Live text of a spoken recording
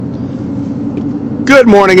Good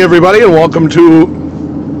morning, everybody, and welcome to,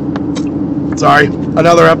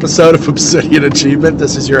 another episode of Obsidian Achievement.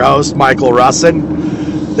 This is your host, Michael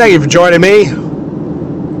Russin. Thank you for joining me.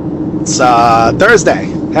 It's Thursday.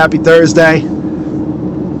 Happy Thursday.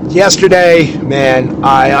 Yesterday, man,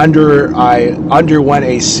 I underwent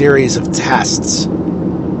a series of tests.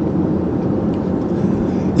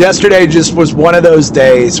 Yesterday just was one of those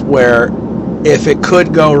days where if it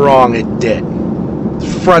could go wrong, it did.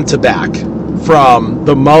 Front to back. From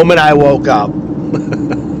the moment I woke up, to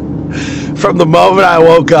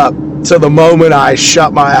the moment I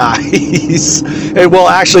shut my eyes. To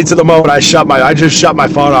the moment I just shut my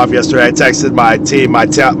phone off yesterday. I texted my team, my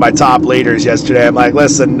top leaders yesterday. I'm like,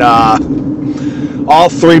 listen, all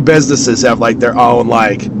three businesses have like their own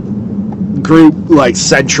like group, like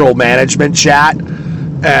central management chat.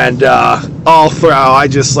 And all throughout, I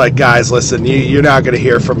just like, guys, listen, you're not going to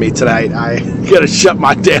hear from me tonight. I got to shut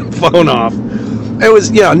my damn phone off. It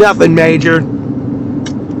was, nothing major.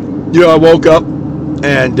 I woke up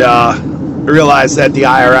and realized that the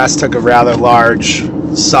IRS took a rather large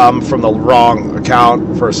sum from the wrong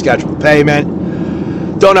account for a scheduled payment.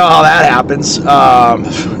 Don't know how that happens.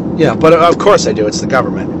 But of course I do. It's the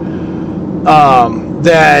government.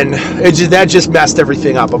 Then that just messed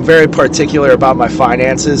everything up. I'm very particular about my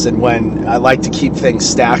finances, and when I like to keep things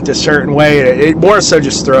stacked a certain way, it more so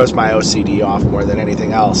just throws my OCD off more than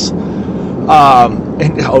anything else.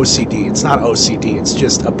 And OCD, it's not OCD, it's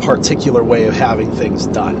just a particular way of having things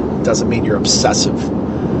done. It doesn't mean you're obsessive.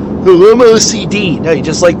 I'm OCD. No, you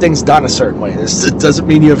just like things done a certain way. It doesn't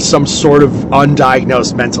mean you have some sort of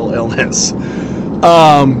undiagnosed mental illness.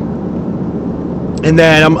 And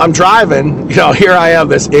then I'm driving, here I am,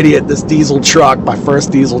 this idiot, this diesel truck, my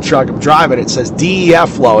first diesel truck I'm driving, it says DEF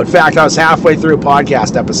flow. In fact, I was halfway through a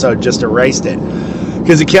podcast episode, just erased it,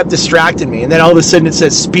 because it kept distracting me. And then all of a sudden it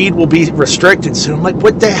says speed will be restricted soon. I'm like,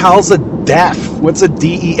 what the hell's a DEF? What's a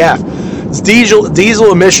DEF? It's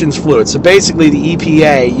diesel emissions fluid. So basically the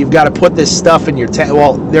EPA, you've got to put this stuff in your tank.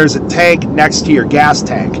 Well, there's a tank next to your gas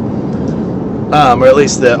tank, or at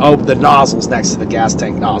least the nozzle's next to the gas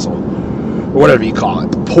tank nozzle, or whatever you call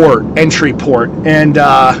it, entry port, and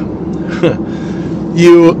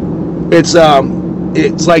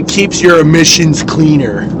it's like keeps your emissions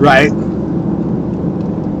cleaner, right?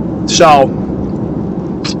 So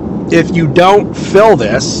if you don't fill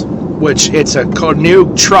this, which it's a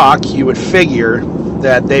new truck, you would figure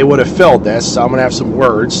that they would have filled this. So I'm gonna have some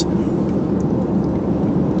words.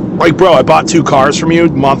 Like, bro, I bought 2 cars from you. A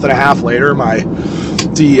month and a half later, my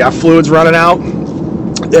DEF fluid's running out.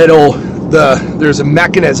 There's a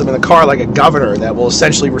mechanism in the car, like a governor, that will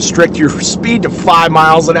essentially restrict your speed to 5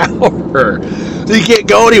 miles an hour. So you can't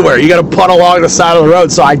go anywhere. You got to putt along the side of the road.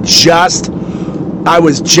 So I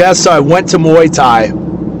went to Muay Thai,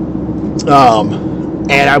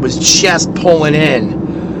 and I was just pulling in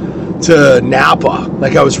to Napa.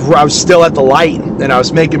 Like I was still at the light, and I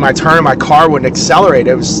was making my turn, and my car wouldn't accelerate.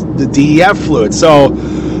 It was the DEF fluid. So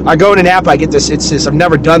I go into Napa, I get this, I've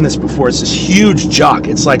never done this before, it's this huge jug.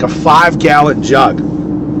 It's like a 5-gallon jug.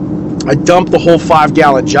 I dump the whole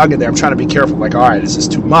 5-gallon jug in there. I'm trying to be careful. I'm like, all right, is this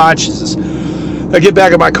too much? I get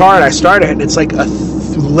back in my car and I start it, and it's like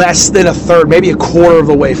less than a third, maybe a quarter of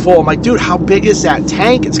the way full. I'm like, dude, how big is that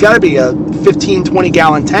tank? It's got to be a 15,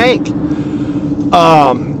 20-gallon tank.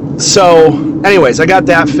 So anyways, I got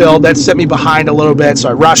that filled. That set me behind a little bit, so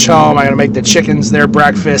I rush home. I got to make the chickens their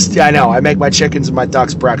breakfast. Yeah, I know. I make my chickens and my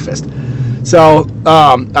ducks breakfast. So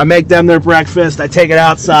I make them their breakfast. I take it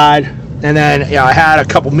outside, and then I had a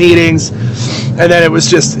couple meetings, and then it was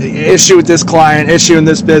just issue with this client, issue in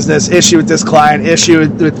this business, issue with this client, issue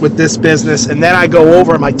with this business, and then I go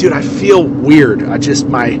over. I'm like, dude, I feel weird. I just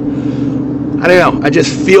feel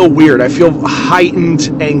weird. I feel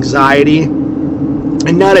heightened anxiety.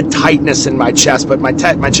 And not a tightness in my chest, but my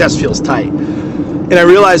chest feels tight. And I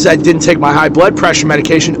realized I didn't take my high blood pressure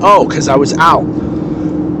medication. Because I was out.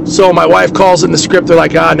 So my wife calls in the script. They're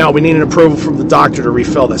like, no, we need an approval from the doctor to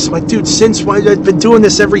refill this. I'm like, dude, since when? I've been doing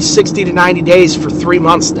this every 60 to 90 days for 3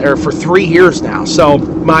 months, or for 3 years now. So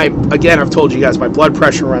again, I've told you guys, my blood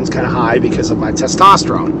pressure runs kind of high because of my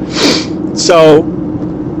testosterone. So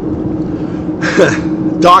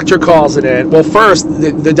doctor calls it in. Well, first,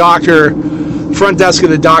 the doctor, front desk of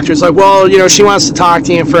the doctor is like, well, she wants to talk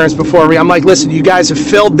to you first before I'm like, listen, you guys have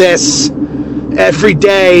filled this every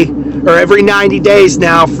day or every 90 days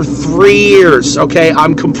now for 3 years, okay?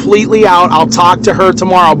 I'm completely out. I'll talk to her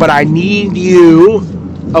tomorrow, but I need you,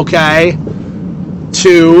 okay,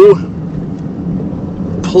 to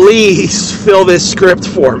please fill this script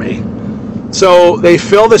for me. So they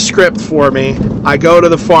fill the script for me. I go to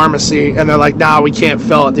the pharmacy, and they're like, "Nah, we can't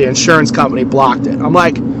fill it. The insurance company blocked it." I'm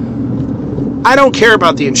like, I don't care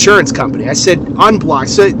about the insurance company. I said unblock.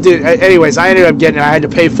 So, dude, anyways, I ended up getting it. I had to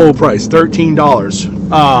pay full price, $13.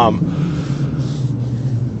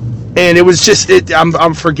 And it was just,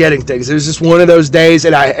 I'm forgetting things. It was just one of those days,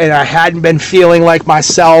 and I hadn't been feeling like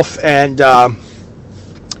myself. And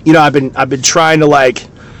you know, I've been trying to like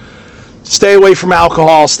stay away from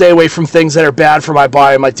alcohol, stay away from things that are bad for my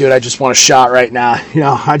body. I'm like, dude, I just want a shot right now. You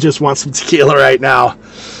know, I just want some tequila right now.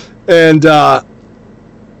 And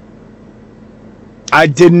I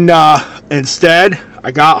didn't, instead,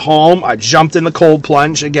 I got home, I jumped in the cold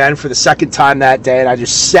plunge again for the second time that day, and I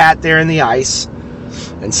just sat there in the ice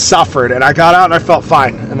and suffered, and I got out and I felt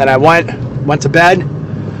fine. And then I went to bed.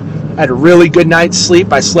 I had a really good night's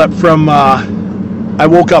sleep. I slept from, I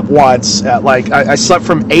woke up once at like, I slept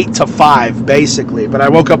from 8 to 5 basically, but I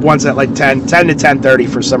woke up once at like 10 to 10:30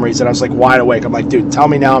 for some reason. I was like wide awake. I'm like, dude, tell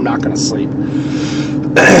me now I'm not going to sleep.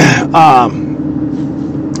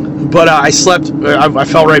 But I slept, I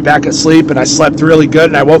fell right back asleep, and I slept really good,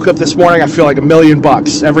 and I woke up this morning, I feel like $1 million.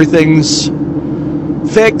 Everything's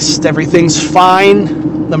fixed, everything's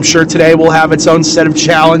fine. I'm sure today will have its own set of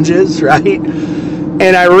challenges, right?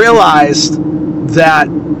 And I realized that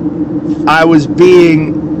I was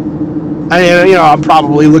I'm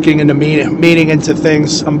probably looking into meaning into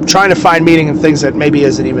things. I'm trying to find meaning in things that maybe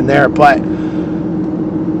isn't even there, but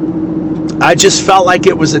I just felt like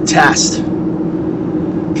it was a test.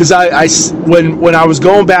 Because when I was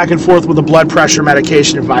going back and forth with the blood pressure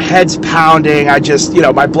medication, if my head's pounding, I just,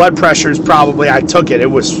 my blood pressure is probably, I took it. It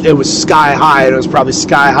was sky high, and it was probably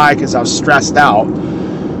sky high because I was stressed out.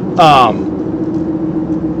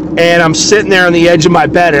 And I'm sitting there on the edge of my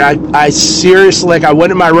bed, and I seriously, like, I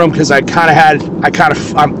went in my room because I'm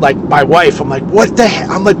like, my wife, I'm like, what the heck?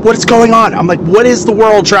 I'm like, what's going on? I'm like, what is the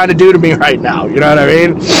world trying to do to me right now? You know what I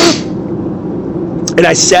mean? And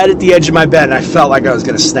I sat at the edge of my bed, and I felt like I was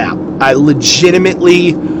going to snap. I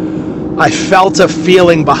felt a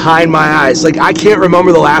feeling behind my eyes. Like, I can't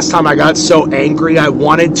remember the last time I got so angry. I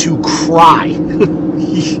wanted to cry.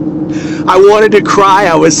 I wanted to cry.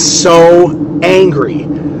 I was so angry.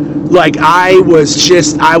 Like, I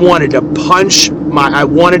wanted to I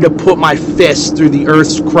wanted to put my fist through the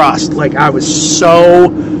earth's crust. Like, I was so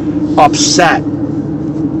upset.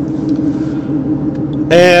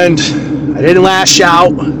 And I didn't lash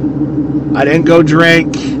out. I didn't go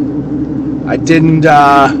drink. I didn't,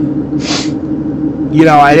 I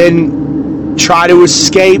didn't try to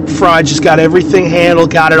escape from. I just got everything handled,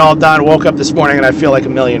 got it all done. Woke up this morning and I feel like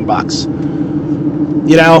 $1 million.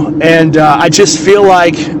 And I just feel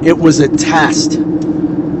like it was a test,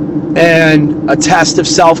 and a test of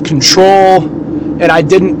self-control. And I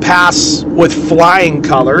didn't pass with flying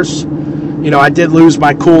colors. I did lose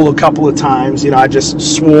my cool a couple of times. I just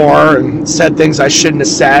swore and said things I shouldn't have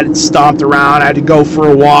said, stomped around. I had to go for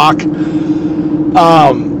a walk.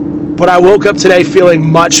 But I woke up today feeling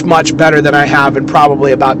much, much better than I have in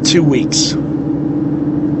probably about 2 weeks.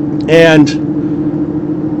 And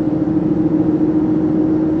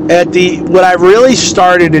what I really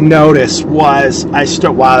started to notice was,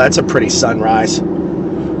 wow, that's a pretty sunrise.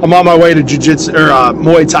 I'm on my way to jiu-jitsu or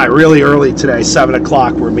Muay Thai really early today, 7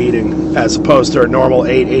 o'clock we're meeting, as opposed to a normal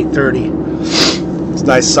 8:30. It's a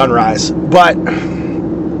nice sunrise. But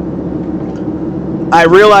I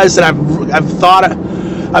realized that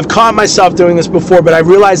I've caught myself doing this before, but I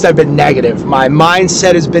realized I've been negative. My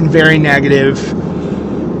mindset has been very negative.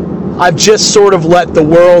 I've just sort of let the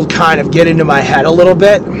world kind of get into my head a little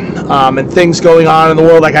bit, and things going on in the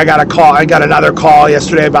world. Like, I got another call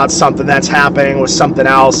yesterday about something that's happening with something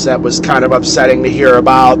else that was kind of upsetting to hear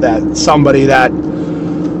about, that somebody that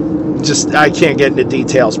I can't get into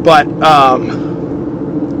details, but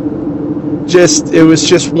it was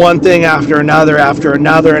just one thing after another,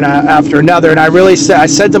 and I really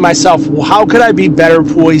said to myself, well, how could I be better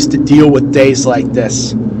poised to deal with days like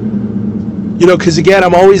this? Because again,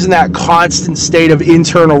 I'm always in that constant state of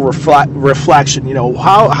internal reflection.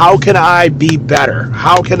 How can I be better?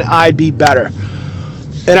 How can I be better?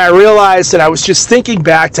 And I realized that I was just thinking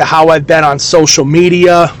back to how I've been on social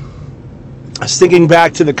media. I was thinking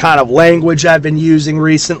back to the kind of language I've been using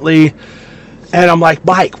recently. And I'm like,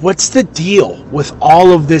 Mike, what's the deal with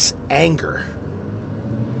all of this anger?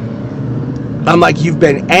 I'm like, you've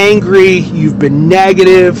been angry, you've been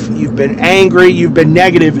negative, you've been angry, you've been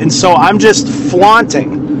negative. And so I'm just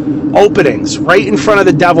flaunting openings right in front of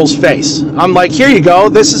the devil's face. I'm like, here you go.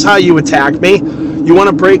 This is how you attack me. You want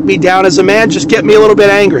to break me down as a man? Just get me a little bit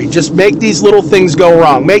angry. Just make these little things go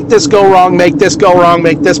wrong. Make this go wrong. Make this go wrong.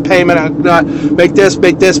 Make this payment. Make this.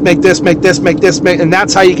 Make this. Make this. Make this. Make this. And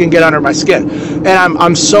that's how you can get under my skin. And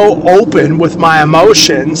I'm so open with my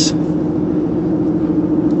emotions.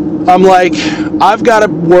 I'm like, I've got to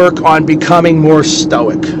work on becoming more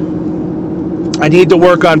stoic. I need to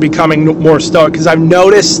work on becoming more stoic because I've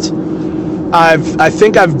noticed I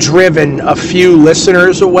think I've driven a few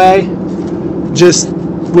listeners away just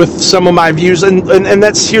with some of my views. And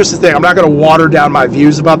here's the thing. I'm not going to water down my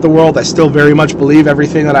views about the world. I still very much believe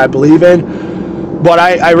everything that I believe in. But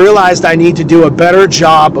I realized I need to do a better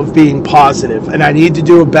job of being positive, and I need to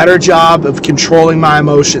do a better job of controlling my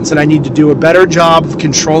emotions, and I need to do a better job of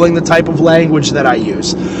controlling the type of language that I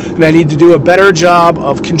use, and I need to do a better job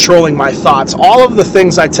of controlling my thoughts. All of the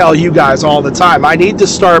things I tell you guys all the time. I need to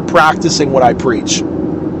start practicing what I preach.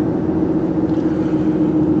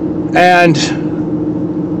 And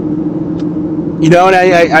you know, and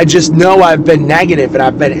I just know I've been negative and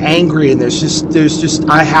I've been angry, and there's just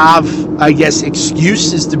I have, I guess,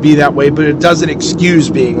 excuses to be that way, but it doesn't excuse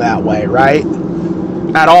being that way, right?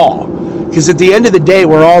 At all. Because at the end of the day,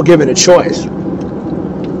 we're all given a choice.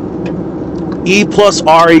 E plus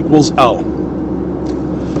R equals O.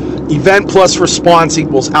 Event plus response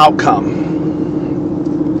equals outcome.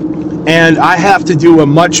 And I have to do a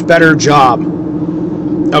much better job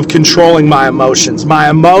of controlling my emotions. My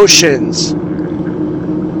emotions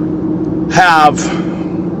have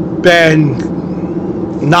been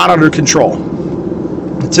not under control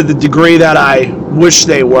to the degree that I wish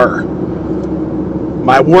they were.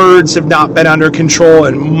 My words have not been under control,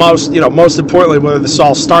 and most importantly, where this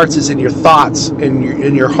all starts is in your thoughts,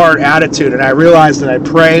 in your heart attitude. And I realized that I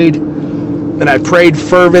prayed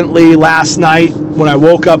fervently last night when I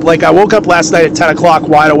woke up. Like, I woke up last night at 10 o'clock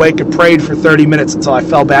wide awake and prayed for 30 minutes until I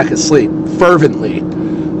fell back asleep, fervently,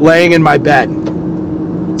 laying in my bed.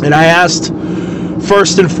 And I asked,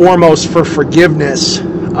 first and foremost, for forgiveness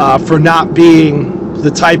for not being the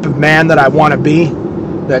type of man that I want to be,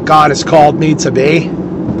 that God has called me to be.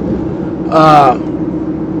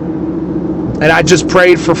 And I just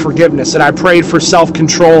prayed for forgiveness, and I prayed for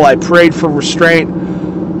self-control. I prayed for restraint.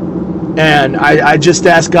 And I just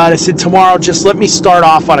asked God, I said, tomorrow, just let me start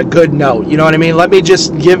off on a good note. You know what I mean? Let me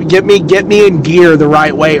just get me in gear the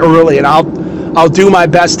right way early, and I'll do my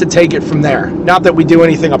best to take it from there. Not that we do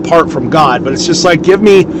anything apart from God, but it's just like, give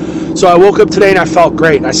me. So I woke up today and I felt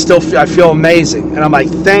great, and I feel amazing. And I'm like,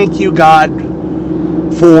 thank you, God,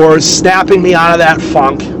 for snapping me out of that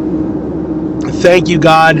funk. Thank you,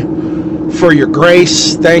 God, for your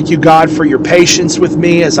grace. Thank you, God, for your patience with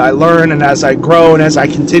me as I learn and as I grow and as I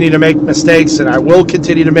continue to make mistakes. And I will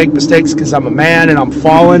continue to make mistakes because I'm a man and I'm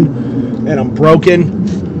fallen and I'm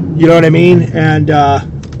broken. You know what I mean? And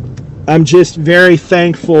I'm just very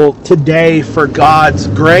thankful today for God's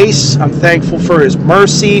grace. I'm thankful for His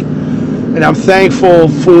mercy. And I'm thankful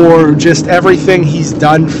for just everything He's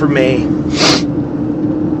done for me.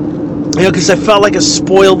 You know, because I felt like a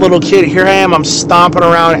spoiled little kid. Here I am, I'm stomping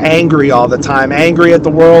around angry all the time. Angry at the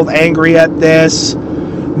world, angry at this.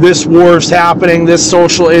 This war's happening, this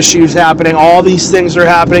social issue's happening. All these things are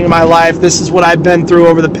happening in my life. This is what I've been through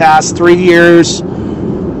over the past 3 years.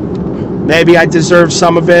 Maybe I deserved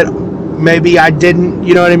some of it. Maybe I didn't.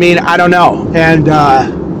 You know what I mean? I don't know. And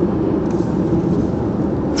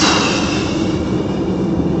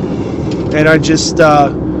I just...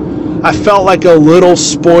 I felt like a little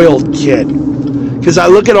spoiled kid, because I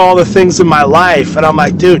look at all the things in my life and I'm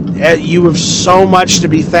like, dude, you have so much to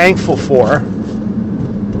be thankful for,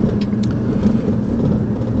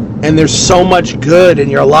 and there's so much good in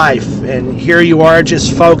your life, and here you are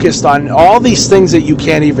just focused on all these things that you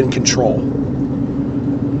can't even control.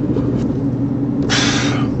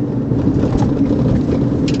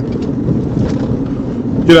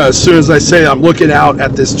 You know, as soon as I say, I'm looking out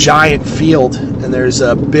at this giant field, and there's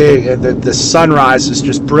a big, the sunrise is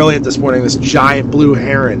just brilliant this morning. This giant blue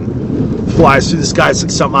heron flies through the sky. It's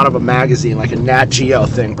like something out of a magazine, like a Nat Geo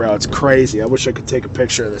thing, bro. It's crazy. I wish I could take a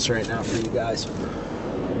picture of this right now for you guys.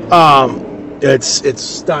 It's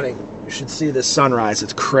stunning. You should see this sunrise.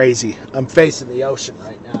 It's crazy. I'm facing the ocean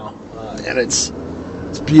right now, and it's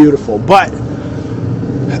beautiful. But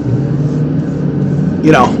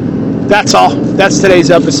you know, that's all. That's today's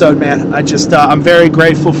episode, man. I'm very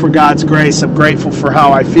grateful for God's grace. I'm grateful for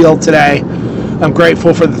how I feel today. I'm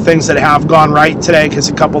grateful for the things that have gone right today, because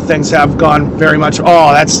a couple things have gone very much.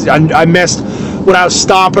 I missed, when I was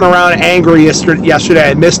stomping around angry yesterday,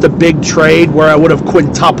 I missed a big trade where I would have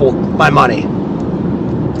quintupled my money.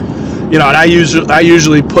 You know, and I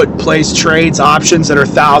usually place trades options that are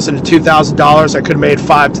 $1,000 to $2,000. I could have made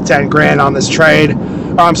 $5 to $10 grand on this trade.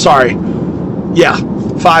 I'm sorry, yeah,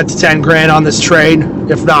 $5 to $10 grand on this trade,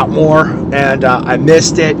 if not more. And I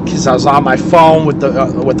missed it because I was on my phone with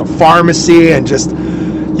the pharmacy and just,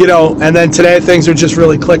 you know. And then today things are just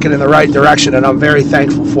really clicking in the right direction, and I'm very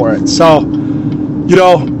thankful for it. So, you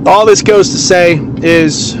know, all this goes to say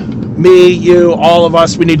is me, you, all of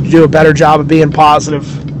us, we need to do a better job of being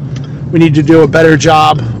positive. We need to do a better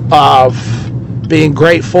job of being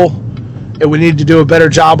grateful, and we need to do a better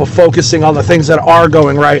job of focusing on the things that are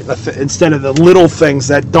going right instead of the little things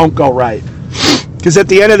that don't go right. Because at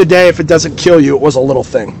the end of the day, if it doesn't kill you, it was a little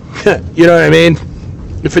thing. You know what I mean?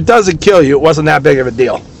 If it doesn't kill you, it wasn't that big of a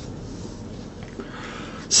deal.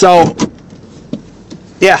 So,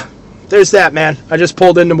 yeah, there's that, man. I just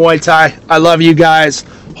pulled into Muay Thai. I love you guys.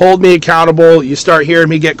 Hold me accountable. You start hearing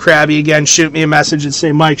me get crabby again, shoot me a message and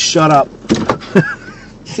say, Mike, shut up.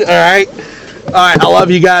 All right? All right, I love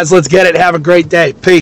you guys. Let's get it. Have a great day. Peace.